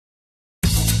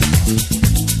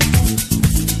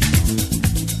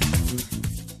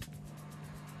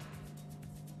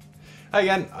Hi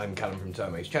again, I'm Callum from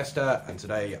Turmeaus Chester, and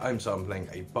today I'm sampling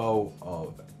a bowl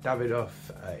of Davidoff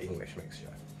English mixture.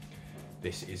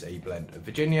 This is a blend of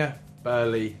Virginia,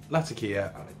 Burly,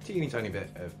 Latakia and a teeny tiny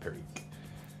bit of Perique.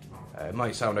 It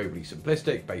might sound overly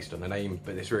simplistic based on the name,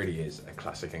 but this really is a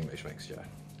classic English mixture.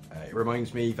 It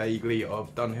reminds me vaguely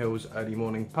of Dunhill's Early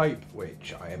Morning Pipe,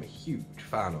 which I am a huge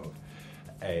fan of,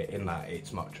 in that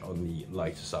it's much on the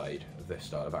lighter side of this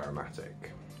style of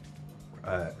aromatic.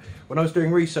 When I was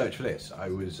doing research for this, I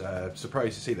was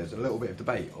surprised to see there's a little bit of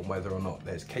debate on whether or not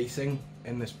there's casing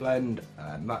in this blend,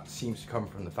 and that seems to come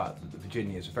from the fact that the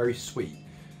Virginia is very sweet,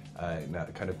 in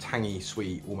that kind of tangy,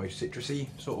 sweet, almost citrusy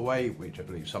sort of way, which I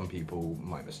believe some people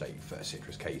might mistake for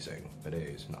citrus casing, but it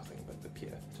is nothing but the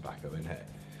pure tobacco in here.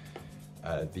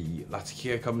 The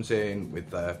Latakia comes in with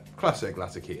the classic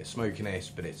Latakia smokiness,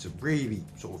 but it's a really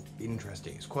sort of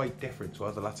interesting, it's quite different to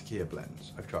other Latakia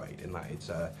blends I've tried, in that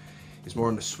it's more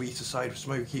on the sweeter side of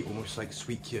smoky, almost like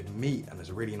sweet cured meat, and there's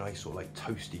a really nice sort of like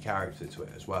toasty character to it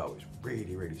as well. It's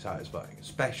really, really satisfying,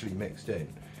 especially mixed in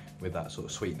with that sort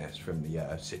of sweetness from the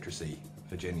citrusy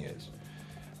Virginias.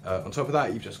 On top of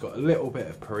that, you've just got a little bit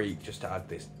of Perique just to add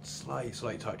this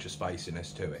slight touch of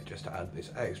spiciness to it, just to add this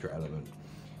extra element.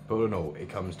 But all in all, it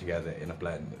comes together in a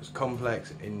blend that's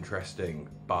complex, interesting,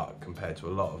 but compared to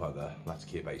a lot of other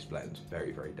Latakia based blends,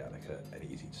 very, very delicate and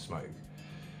easy to smoke.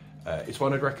 It's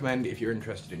one I'd recommend if you're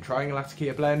interested in trying a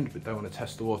Latakia blend but don't want to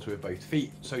test the water with both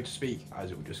feet, so to speak,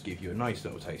 as it will just give you a nice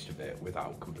little taste of it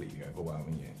without completely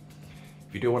overwhelming you.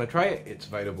 If you do want to try it, it's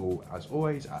available as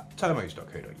always at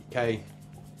turmeaus.co.uk. If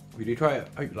you do try it,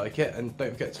 I hope you like it, and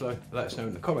don't forget to let us know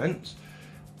in the comments.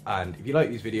 And if you like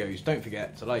these videos, don't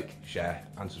forget to like, share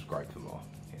and subscribe for more.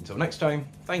 Until next time,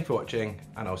 thanks for watching,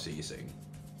 and I'll see you soon.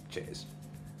 Cheers.